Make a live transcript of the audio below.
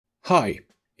Hi!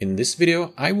 In this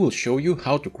video I will show you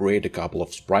how to create a couple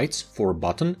of sprites for a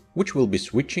button which will be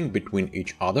switching between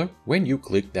each other when you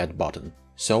click that button.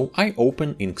 So I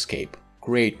open Inkscape,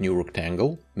 create new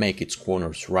rectangle, make its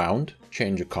corners round,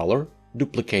 change a color,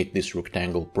 duplicate this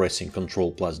rectangle pressing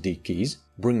Ctrl+D keys,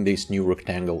 bring this new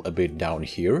rectangle a bit down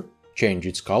here, change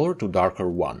its color to darker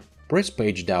one. Press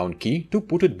page down key to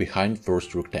put it behind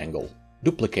first rectangle.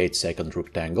 Duplicate second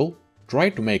rectangle. Try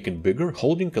to make it bigger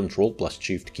holding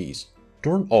Ctrl+Shift keys.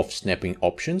 Turn off snapping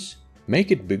options.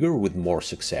 Make it bigger with more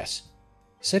success.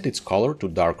 Set its color to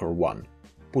darker one.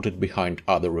 Put it behind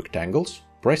other rectangles,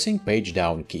 pressing page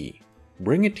down key.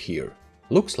 Bring it here.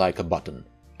 Looks like a button.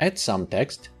 Add some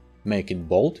text. Make it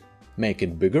bold. Make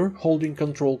it bigger holding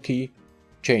Ctrl key.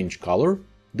 Change color.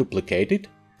 Duplicate it.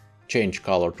 Change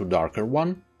color to darker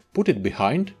one. Put it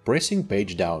behind, pressing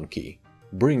page down key.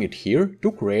 Bring it here to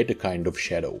create a kind of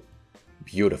shadow.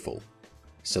 Beautiful.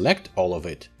 Select all of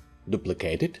it.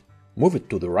 Duplicate it. Move it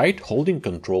to the right holding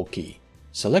Ctrl key.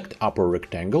 Select upper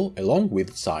rectangle along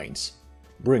with signs.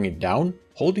 Bring it down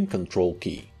holding Ctrl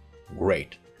key.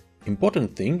 Great.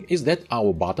 Important thing is that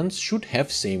our buttons should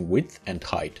have same width and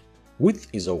height. Width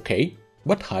is okay,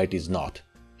 but height is not.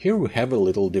 Here we have a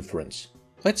little difference.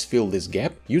 Let's fill this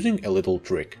gap using a little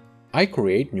trick. I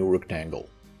create new rectangle.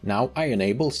 Now I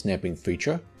enable snapping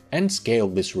feature and scale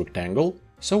this rectangle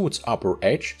so its upper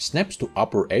edge snaps to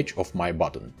upper edge of my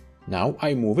button. Now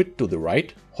I move it to the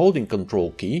right holding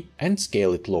Ctrl key and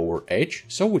scale it lower edge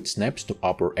so it snaps to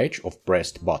upper edge of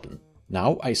pressed button.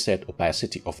 Now I set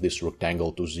opacity of this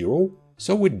rectangle to 0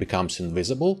 so it becomes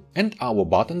invisible and our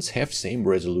buttons have same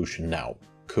resolution now.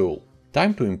 Cool.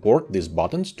 Time to import these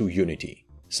buttons to Unity.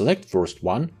 Select first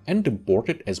one and import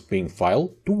it as PNG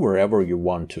file to wherever you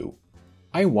want to.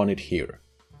 I want it here.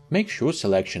 Make sure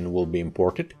selection will be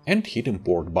imported and hit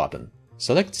import button.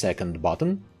 Select second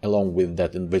button along with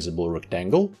that invisible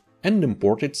rectangle and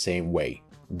import it same way.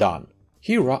 Done.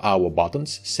 Here are our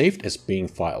buttons saved as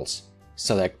PNG files.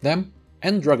 Select them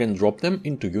and drag and drop them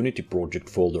into Unity project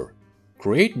folder.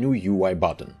 Create new UI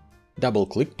button. Double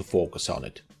click to focus on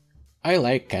it. I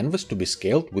like canvas to be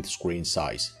scaled with screen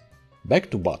size.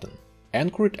 Back to button.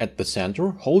 Anchor it at the center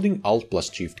holding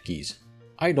Alt+Shift keys.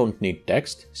 I don't need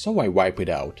text, so I wipe it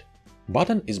out.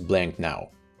 Button is blank now.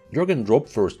 Drag and drop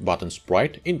first button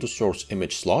sprite into source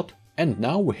image slot and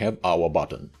now we have our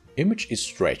button. Image is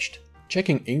stretched.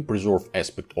 Checking ink preserve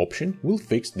aspect option will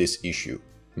fix this issue.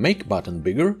 Make button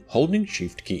bigger holding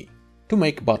Shift key. To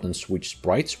make button switch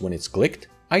sprites when it's clicked,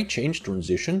 I change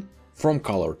transition from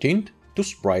color tint to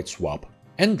sprite swap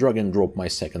and drag and drop my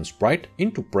second sprite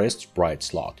into pressed sprite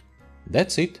slot.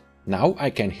 That's it. Now I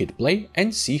can hit play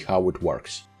and see how it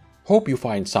works. Hope you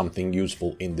find something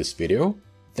useful in this video.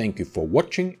 Thank you for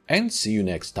watching and see you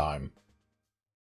next time.